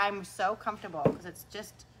where I'm so comfortable because it's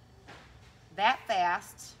just that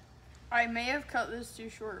fast. I may have cut this too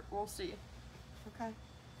short. We'll see. Okay.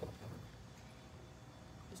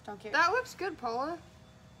 Just don't care. That looks good, Paula.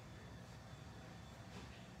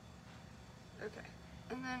 Okay.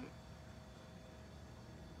 And then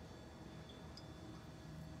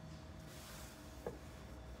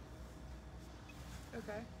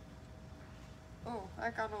okay. Oh, I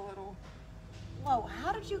got a little. Whoa,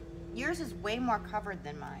 how did you? Yours is way more covered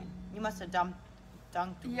than mine. You must have dunked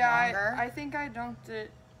Yeah, longer. I think I dunked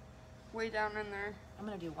it way down in there. I'm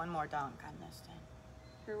gonna do one more dunk on this then.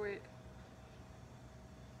 Here, wait.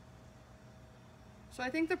 So I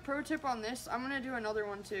think the pro tip on this, I'm gonna do another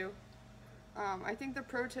one too. I think the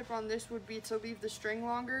pro tip on this would be to leave the string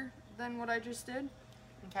longer than what I just did.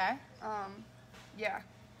 Okay. Yeah.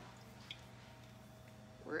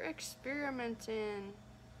 We're experimenting.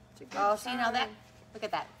 It's a good Oh, see now that, time. look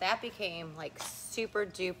at that. That became like super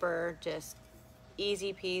duper, just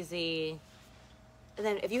easy peasy. And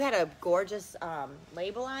then if you had a gorgeous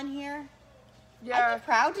label on here, I'd Yeah, be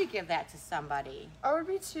proud to give that to somebody. I would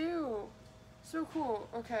be too. So cool.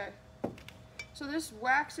 Okay. So this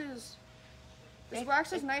wax is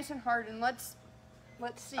nice and hard, and let's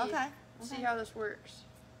see. Okay. See Okay. how this works.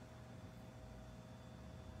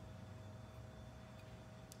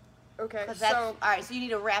 Okay. 'Cause that's, So all right, so you need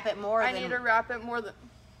to wrap it more I than. need to wrap it more than.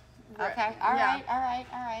 Okay. Yeah. All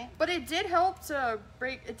right. But it did help to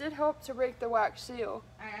break. It did help to break the wax seal.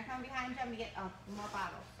 All right, I come behind you. I'm gonna get more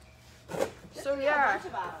bottles. So A yeah, bunch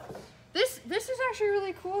of bottles. this is actually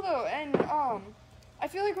really cool though, and I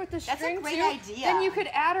feel like with the That's a string great too, idea. then you could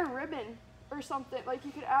add a ribbon or something. Like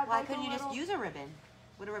you could add. Why like couldn't a you just little- use a ribbon?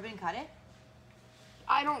 Would a ribbon cut it?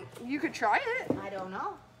 I don't. You could try it. I don't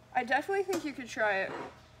know. I definitely think you could try it.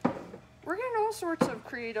 We're getting all sorts of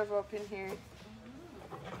creative up in here.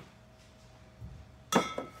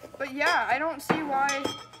 But yeah, I don't see why.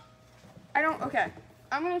 Okay,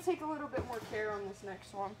 I'm gonna take a little bit more care on this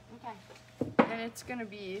next one, Okay. and it's gonna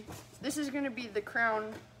be. This is gonna be the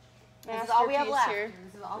crown. This is all we have masterpiece left. here.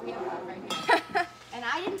 This is all we have left right here. And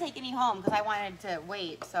I didn't take any home because I wanted to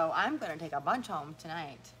wait, so I'm gonna take a bunch home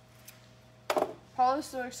tonight. Paula's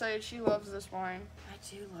so excited. She loves this wine.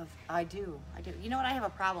 I do. You know what? I have a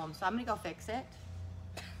problem, so I'm gonna go fix it.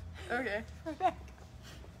 Okay. Right back.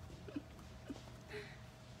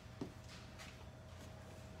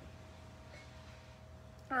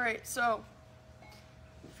 All right. So,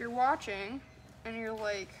 if you're watching and you're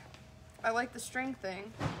like, I like the string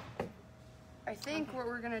thing, I think what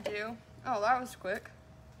we're gonna do. Oh, that was quick.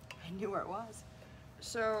 I knew where it was.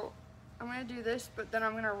 So, I'm gonna do this, but then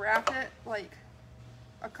I'm gonna wrap it like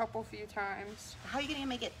a few times. How are you gonna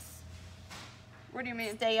make it What do you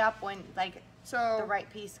mean? stay up when like So the right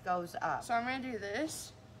piece goes up? So I'm gonna do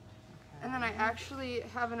this, and then I actually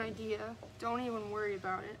have an idea. Don't even worry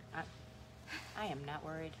about it. I am not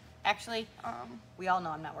worried. Actually, Um, we all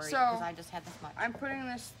know I'm not worried So, because I just had this much. I'm putting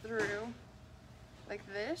this through like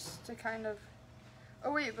this to kind of.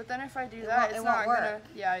 Oh wait, but then if I do It that, won't- it's it not won't gonna. work.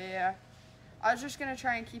 Yeah. I was just gonna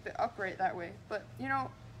try and keep it upright that way, but you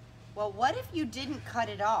know, Well, what if you didn't cut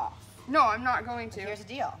it off? no, I'm not going to. Here's the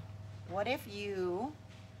deal. What if you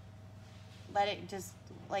let it just,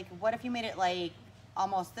 like, what if you made it like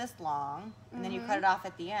almost this long and then you cut it off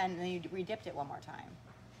at the end and then you re-dipped it one more time?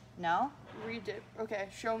 No? Redip. Okay,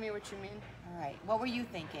 show me what you mean. All right. What were you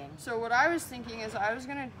thinking? So what I was thinking is I was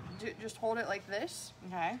gonna just hold it like this,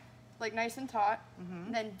 Okay. like nice and taut,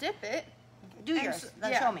 and then dip it. Do And yours. so-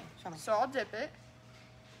 Then yeah. show me. Show me. So I'll dip it.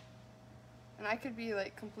 And I could be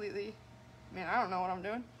like completely, man, I don't know what I'm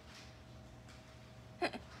doing.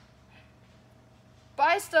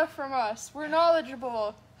 Buy stuff from us. We're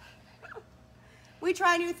knowledgeable. We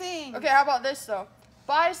try new things. Okay, how about this though?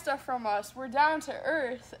 Buy stuff from us. We're down to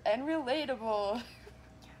earth and relatable.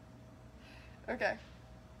 Okay.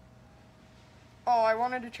 Oh, I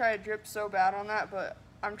wanted to try a drip so bad on that, but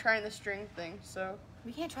I'm trying the string thing, so.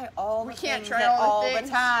 We can't try all the We can't things try at all the all the things.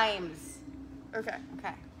 times. Okay.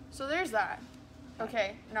 Okay. So there's that.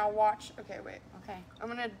 Okay, now watch. Okay, wait. Okay. I'm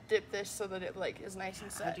gonna dip this so that it like is nice and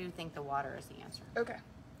I set. do think the water is the answer. Okay.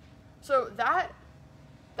 So that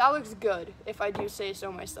looks good, if I do say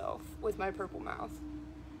so myself, with my purple mouth.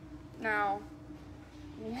 Now,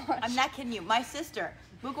 watch. I'm not kidding you. My sister,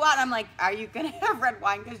 we'll go out and I'm like, are you going to have red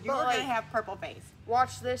wine? Because you're But, going like- to have purple face.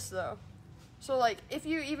 Watch this though. So like, if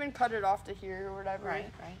you even cut it off to here or whatever,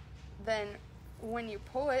 Right. then when you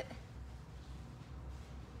pull it,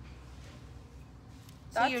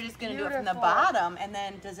 So you're just gonna do it from the beautiful. bottom, and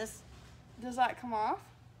then does that come off?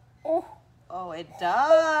 Oh, Oh, it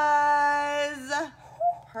does.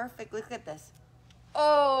 Perfect. Look at this.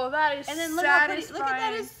 oh, that is And then look how pretty. satisfying. Look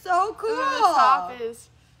at that. It's so cool. Look at the top is.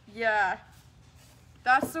 Yeah.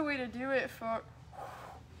 That's the way to do it, folks.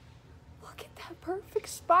 Look at that perfect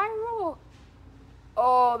spiral.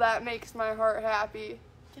 Oh, that makes my heart happy.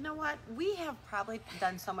 You know what? We have probably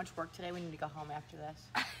done so much work today. We need to go home after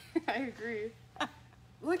this. I agree.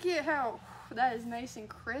 Look at how that is nice and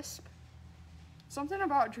crisp. Something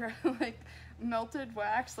about like melted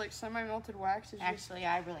wax, like semi-melted wax, is Actually,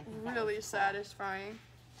 I really think that really was cool. satisfying.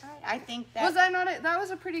 All right, I think that. Was that not it? That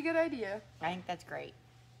was a pretty good idea. I think that's great.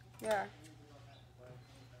 Yeah.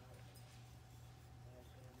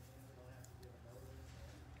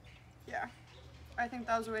 Yeah. I think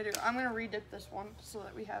that was the way to go. I'm gonna re-dip this one so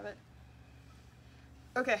that we have it.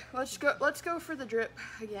 Okay, let's go for the drip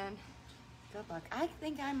again. Good luck. I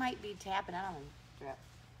think I might be tapping out on the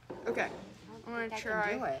drip. Okay. I'm I gonna think I try.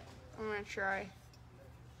 can do it. I'm gonna try.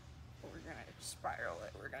 We're gonna spiral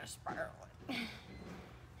it. We're gonna spiral it.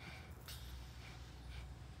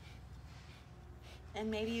 And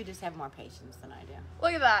maybe you just have more patience than I do.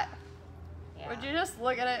 Look at that. Yeah. Would you just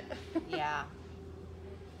look at it? Yeah.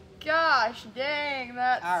 Gosh dang,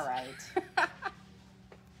 that's All right.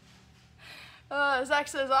 Zach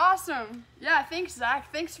says awesome. Yeah, thanks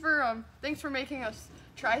Zach. Thanks for making us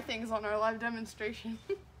try things on our live demonstration.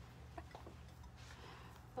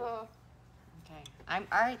 Okay. I'm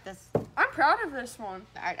all right. I'm proud of this one.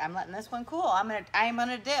 All right. I'm letting this one cool. I'm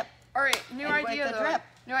gonna dip. All right, new And with idea the though. drip.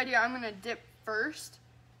 New idea. I'm gonna dip first,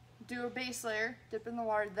 do a base layer, dip in the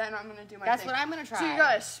water, then I'm gonna do my That's thing. what I'm gonna try. So you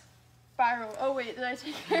gotta spiral. Oh wait, did I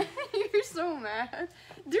take it? You're so mad.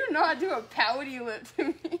 Do not do a pouty lip to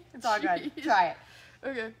me. It's all good. Jeez. Try it.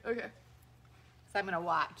 Okay. So I'm gonna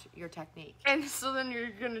watch your technique. And so then you're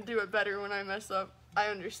gonna do it better when I mess up. I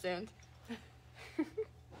understand.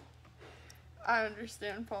 I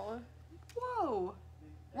understand, Paula. Whoa.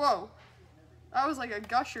 Whoa. That was like a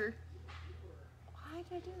gusher. Why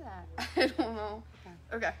did I do that? I don't know.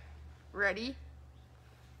 Okay. Ready?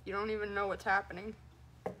 You don't even know what's happening.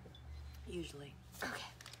 Usually. Okay.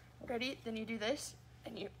 Ready? Then you do this,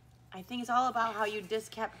 and you. I think it's all about how you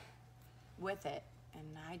just kept with it, and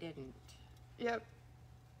I didn't. Yep.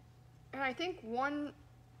 And I think one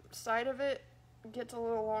side of it gets a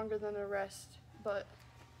little longer than the rest, but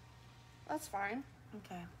that's fine.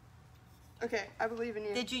 Okay. Okay, I believe in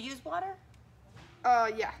you. Did you use water?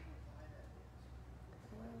 Yeah.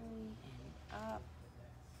 Up.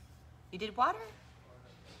 You did water?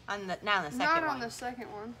 Not on the second Not one. on the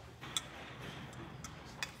second one.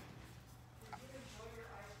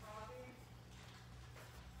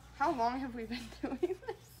 How long have we been doing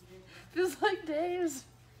this? Feels like days.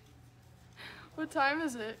 What time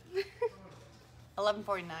is it?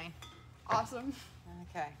 11:49. Awesome.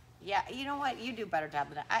 Okay. Yeah. You know what? You do a better job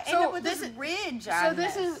than I. So end up with this this is- ridge So on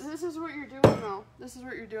this is what you're doing though. This is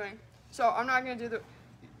what you're doing. So I'm not gonna do the.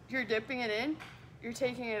 You're dipping it in. You're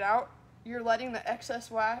taking it out. You're letting the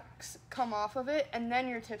excess wax come off of it, and then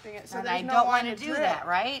you're tipping it. So and there's I no don't line want to do drip. that,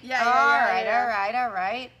 right? Yeah, All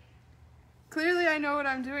right. Clearly, I know what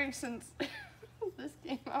I'm doing since this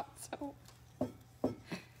came out. So,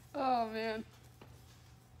 oh man.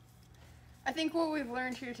 I think what we've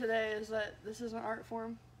learned here today is that this is an art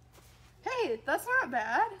form. Hey, that's not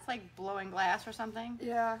bad. It's like blowing glass or something.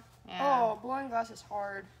 Yeah. Yeah. Oh, blowing glass is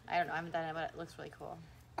hard. I don't know. I haven't done it, but it looks really cool.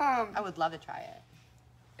 I I would love to try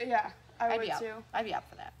it. yeah, I I'd would be up. too. I'd be up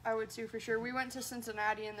for that. I would too for sure. We went to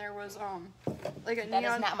Cincinnati and there was like a That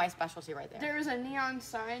neon. is not my specialty right there. There was a neon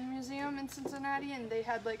sign museum in Cincinnati, and they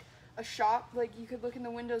had like a shop. Like you could look in the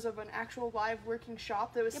windows of an actual live working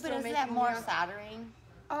shop that was Yeah, still but isn't making that more neon. soldering?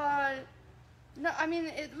 No, I mean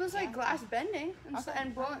it was like Yeah. glass bending and, Okay.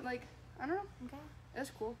 and blowing. Like I don't know. Okay.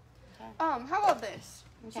 That's cool. Okay. How about this?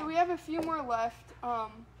 So Okay. we have a few more left.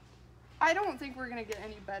 I don't think we're gonna get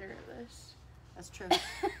any better at this. That's true.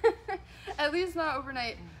 At least not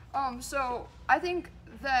overnight. So I think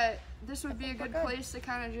that this would be a think we're good good. place to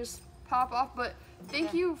kind of just pop off. But thank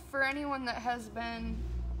Okay. you for anyone that has been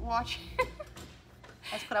watching.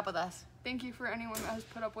 Let's put up with us. Thank you for anyone that has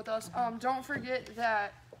put up with us. Don't forget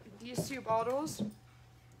that these two bottles,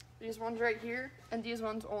 these ones right here, and these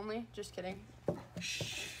ones only. Just kidding.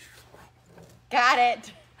 Got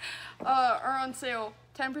it. Are on sale.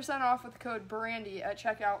 10% off with code BRANDY at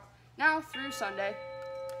checkout now through Sunday.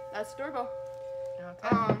 That's the doorbell.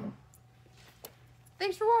 Okay.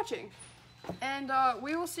 Thanks for watching, and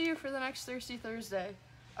we will see you for the next Thirsty Thursday.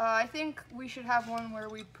 I think we should have one where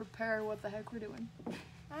we prepare what the heck we're doing.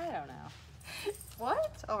 I don't know.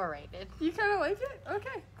 What? It's overrated. You kind of like it?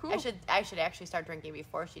 Okay, cool. I should actually start drinking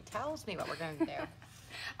before she tells me what we're gonna do.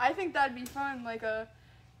 I think that'd be fun, like a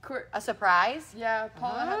surprise? Yeah,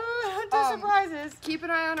 Paula. Surprises. Keep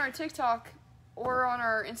an eye on our TikTok or on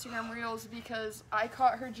our Instagram Reels because I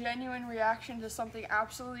caught her genuine reaction to something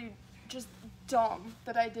absolutely just dumb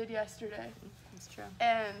that I did yesterday. It's true.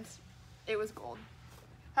 And it was gold.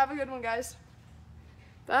 Have a good one, guys.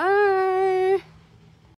 Bye.